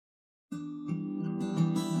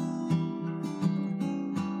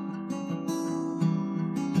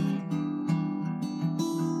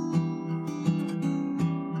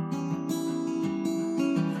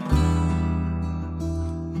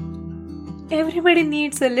Everybody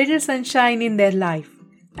needs a little sunshine in their life,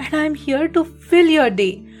 and I'm here to fill your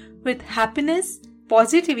day with happiness,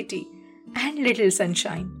 positivity, and little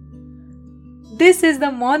sunshine. This is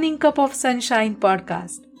the Morning Cup of Sunshine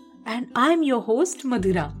podcast, and I'm your host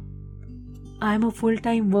Madhura. I'm a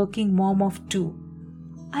full-time working mom of two.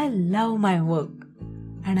 I love my work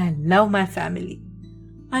and I love my family.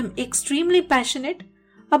 I'm extremely passionate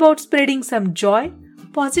about spreading some joy,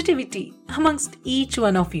 positivity amongst each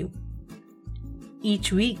one of you.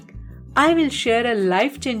 Each week, I will share a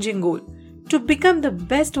life-changing goal to become the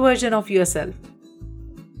best version of yourself.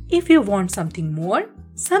 If you want something more,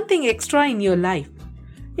 something extra in your life,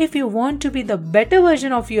 if you want to be the better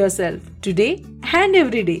version of yourself today and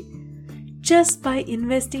every day, just by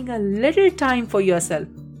investing a little time for yourself,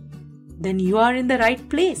 then you are in the right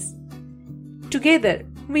place. Together,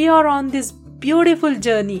 we are on this beautiful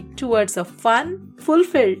journey towards a fun,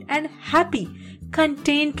 fulfilled, and happy,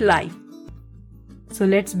 content life. So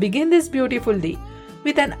let's begin this beautiful day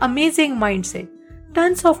with an amazing mindset,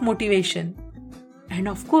 tons of motivation, and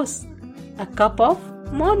of course, a cup of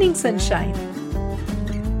morning sunshine.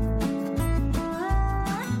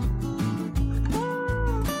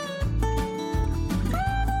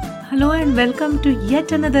 Hello and welcome to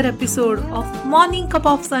yet another episode of Morning Cup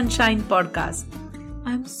of Sunshine podcast.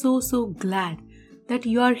 I'm so glad that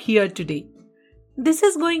you are here today. This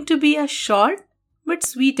is going to be a short but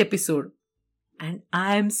sweet episode. And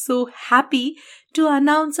I am so happy to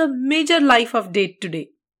announce a major life update today.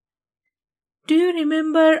 Do you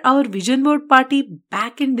remember our vision board party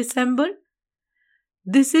back in December?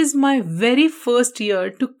 This is my very first year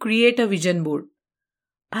to create a vision board.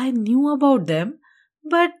 I knew about them,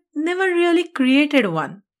 but never really created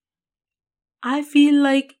one. I feel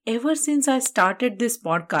like ever since I started this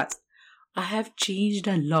podcast, I have changed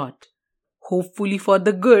a lot. Hopefully for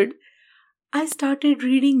the good. I started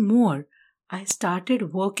reading more. I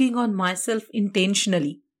started working on myself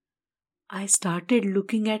intentionally. I started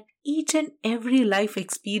looking at each and every life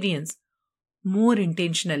experience more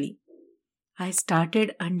intentionally. I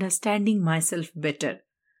started understanding myself better.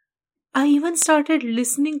 I even started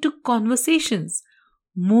listening to conversations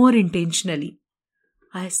more intentionally.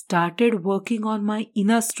 I started working on my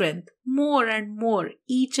inner strength more and more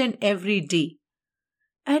each and every day.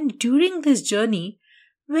 And during this journey,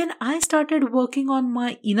 when I started working on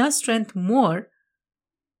my inner strength more,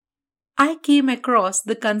 I came across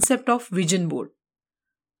the concept of vision board.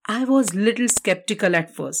 I was little skeptical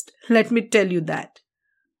at first, let me tell you that.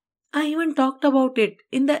 I even talked about it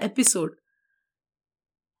in the episode.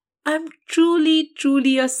 I'm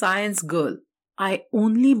truly a science girl. I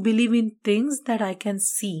only believe in things that I can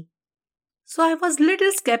see. So I was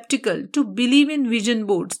little skeptical to believe in vision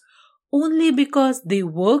boards only because they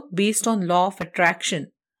work based on law of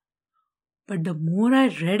attraction. But the more I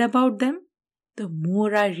read about them, the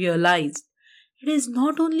more I realized it is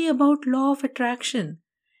not only about law of attraction.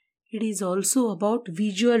 It is also about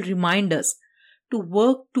visual reminders to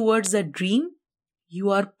work towards a dream you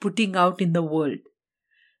are putting out in the world.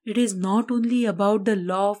 It is not only about the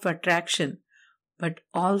law of attraction, but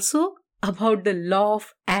also about the law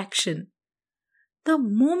of action. The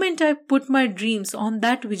moment I put my dreams on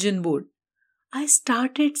that vision board, I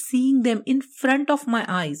started seeing them in front of my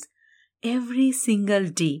eyes every single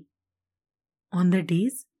day. On the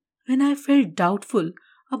days when I felt doubtful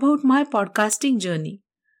about my podcasting journey,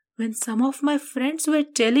 when some of my friends were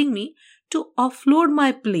telling me to offload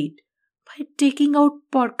my plate by taking out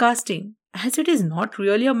podcasting, as it is not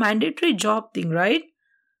really a mandatory job thing, right?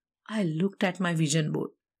 I looked at my vision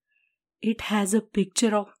board. It has a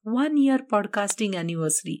picture of 1 year podcasting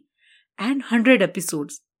anniversary and 100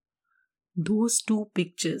 episodes. Those two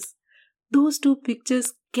pictures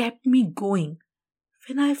kept me going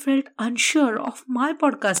when I felt unsure of my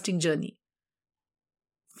podcasting journey.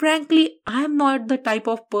 Frankly, I am not the type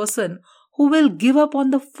of person who will give up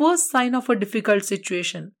on the first sign of a difficult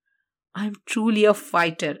situation. I am truly a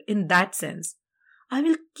fighter in that sense. I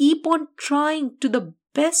will keep on trying to the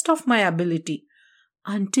best of my ability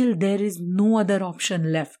until there is no other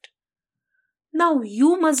option left. Now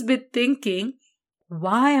you must be thinking,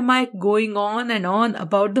 why am I going on and on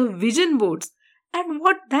about the vision boards and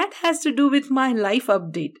what that has to do with my life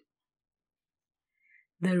update?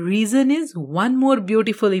 The reason is one more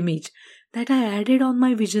beautiful image that I added on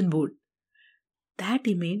my vision board. That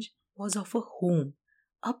image was of a home,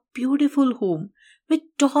 a beautiful home with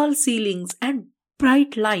tall ceilings and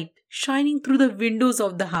bright light shining through the windows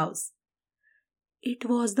of the house. It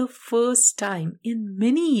was the first time in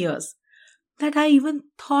many years that I even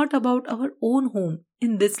thought about our own home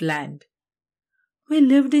in this land. We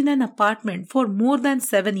lived in an apartment for more than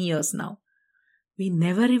 7 years now. We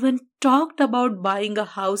never even talked about buying a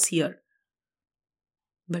house here.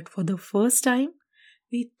 But for the first time,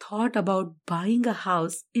 we thought about buying a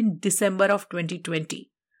house in December of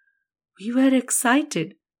 2020. We were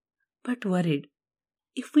excited but worried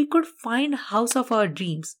if we could find a house of our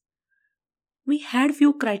dreams. We had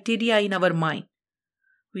few criteria in our mind.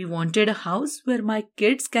 We wanted a house where my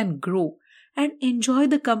kids can grow and enjoy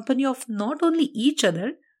the company of not only each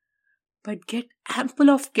other, but get ample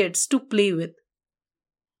of kids to play with.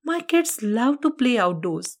 My kids love to play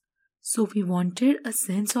outdoors, so we wanted a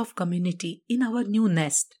sense of community in our new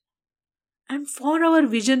nest. And for our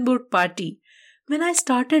vision board party, when I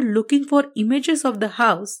started looking for images of the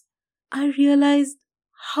house, I realized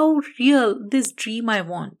how real this dream I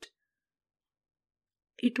want.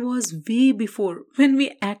 It was way before when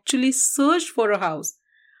we actually searched for a house.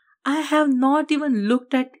 I have not even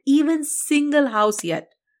looked at even single house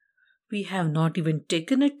yet. We have not even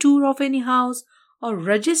taken a tour of any house or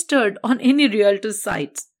registered on any realtor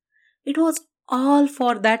sites. It was all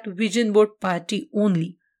for that vision board party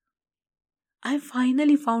only. I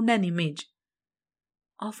finally found an image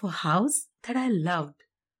of a house that I loved,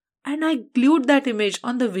 and I glued that image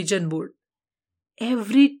on the vision board.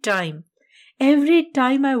 Every time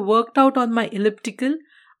I worked out on my elliptical,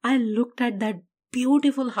 I looked at that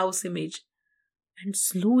beautiful house image, and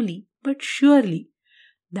slowly but surely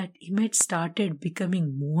that image started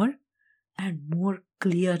becoming more and more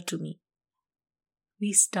clear to me.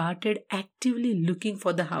 We started actively looking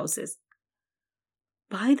for the houses.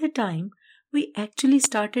 By the time we actually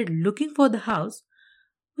started looking for the house,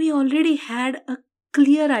 we already had a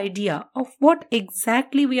clear idea of what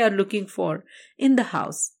exactly we are looking for in the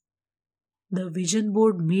house. The vision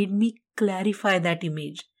board made me clarify that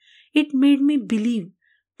image. It made me believe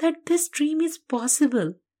that this dream is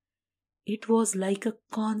possible. It was like a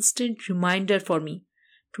constant reminder for me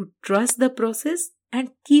to trust the process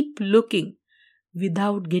and keep looking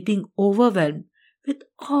without getting overwhelmed with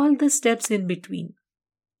all the steps in between.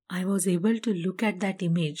 I was able to look at that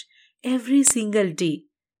image every single day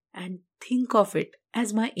and think of it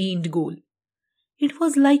as my end goal. It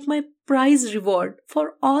was like my prize reward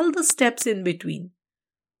for all the steps in between.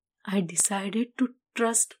 I decided to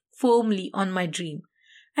trust firmly on my dream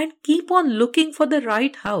and keep on looking for the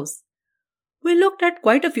right house. We looked at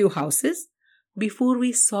quite a few houses before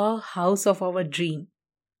we saw a house of our dream.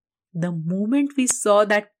 The moment we saw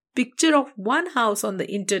that picture of one house on the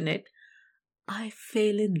internet, I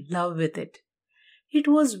fell in love with it. It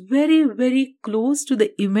was very, very close to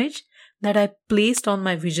the image that I placed on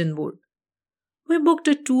my vision board. We booked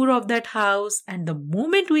a tour of that house, and the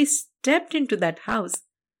moment we stepped into that house,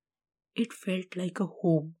 it felt like a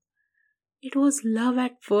home. It was love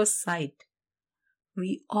at first sight.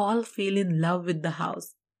 We all fell in love with the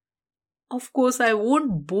house. Of course, I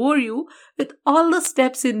won't bore you with all the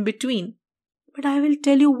steps in between, but I will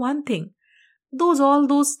tell you one thing. All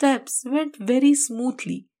those steps went very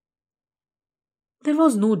smoothly. There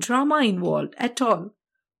was no drama involved at all.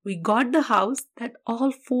 We got the house that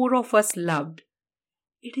all four of us loved.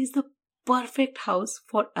 It is the perfect house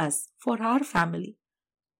for us, for our family.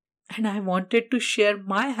 And I wanted to share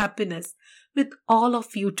my happiness with all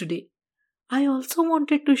of you today. I also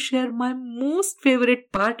wanted to share my most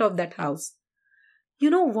favorite part of that house. You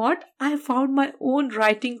know what? I found my own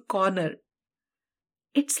writing corner.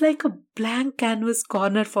 It's like a blank canvas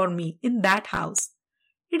corner for me in that house.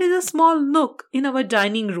 It is a small nook in our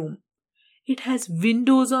dining room. It has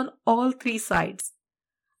windows on all three sides.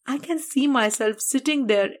 I can see myself sitting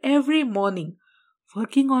there every morning,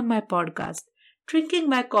 working on my podcast, drinking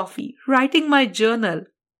my coffee, writing my journal,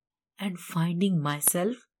 and finding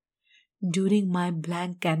myself during my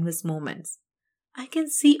blank canvas moments. I can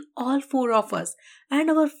see all four of us and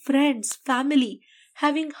our friends, family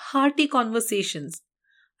having hearty conversations.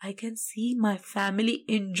 I can see my family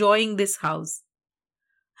enjoying this house.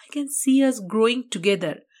 I can see us growing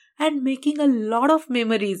together and making a lot of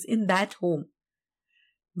memories in that home.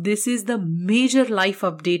 This is the major life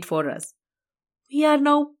update for us. We are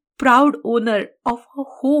now proud owner of a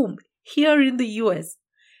home here in the US.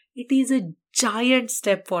 It is a giant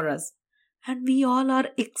step for us, and we all are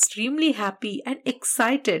extremely happy and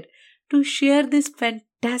excited to share this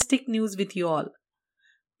fantastic news with you all.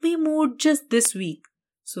 We moved just this week,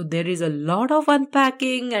 so there is a lot of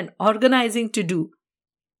unpacking and organizing to do.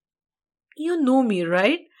 You know me,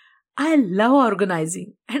 right? I love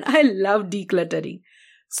organizing and I love decluttering.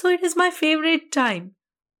 So it is my favorite time.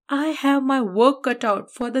 I have my work cut out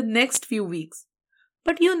for the next few weeks.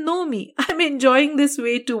 But you know me, I'm enjoying this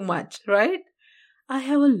way too much, right? I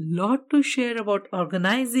have a lot to share about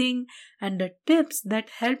organizing and the tips that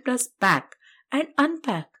helped us pack and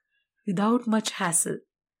unpack without much hassle.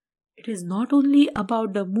 It is not only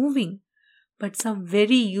about the moving, but some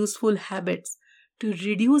very useful habits to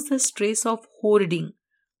reduce the stress of hoarding.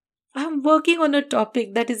 I am working on a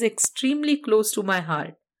topic that is extremely close to my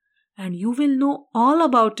heart, and you will know all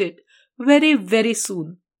about it very, very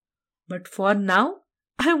soon. But for now,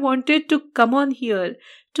 I wanted to come on here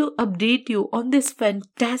to update you on this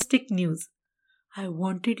fantastic news. I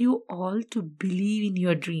wanted you all to believe in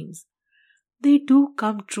your dreams. They do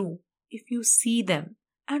come true if you see them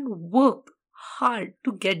and work hard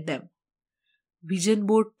to get them. Vision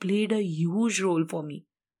board played a huge role for me.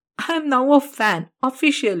 I am now a fan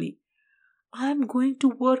officially. I am going to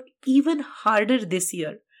work even harder this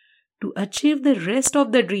year to achieve the rest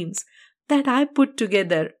of the dreams that I put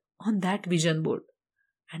together on that vision board.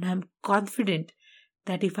 And I am confident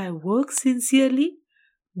that if I work sincerely,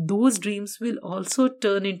 those dreams will also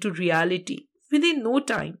turn into reality within no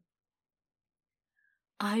time.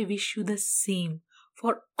 I wish you the same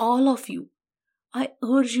for all of you. I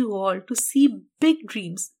urge you all to see big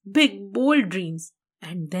dreams, big, bold dreams,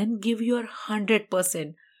 and then give your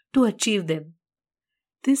 100% to achieve them.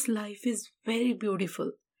 This life is very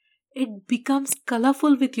beautiful. It becomes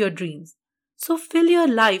colorful with your dreams. So fill your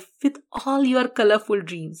life with all your colorful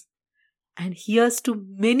dreams. And here's to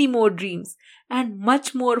many more dreams and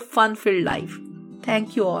much more fun-filled life.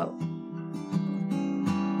 Thank you all.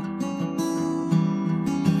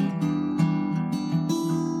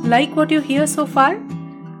 Like what you hear so far?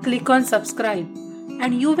 Click on subscribe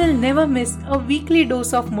and you will never miss a weekly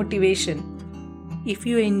dose of motivation. If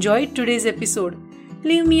you enjoyed today's episode,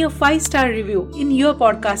 leave me a 5-star review in your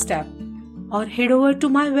podcast app or head over to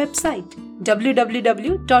my website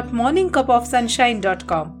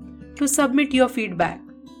www.morningcupofsunshine.com to submit your feedback.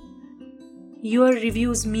 Your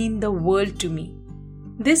reviews mean the world to me.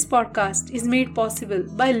 This podcast is made possible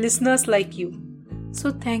by listeners like you. So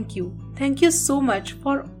thank you. Thank you so much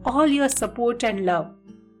for all your support and love.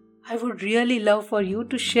 I would really love for you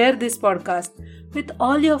to share this podcast with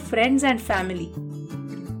all your friends and family.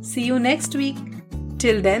 See you next week.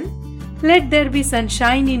 Till then, let there be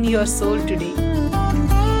sunshine in your soul today.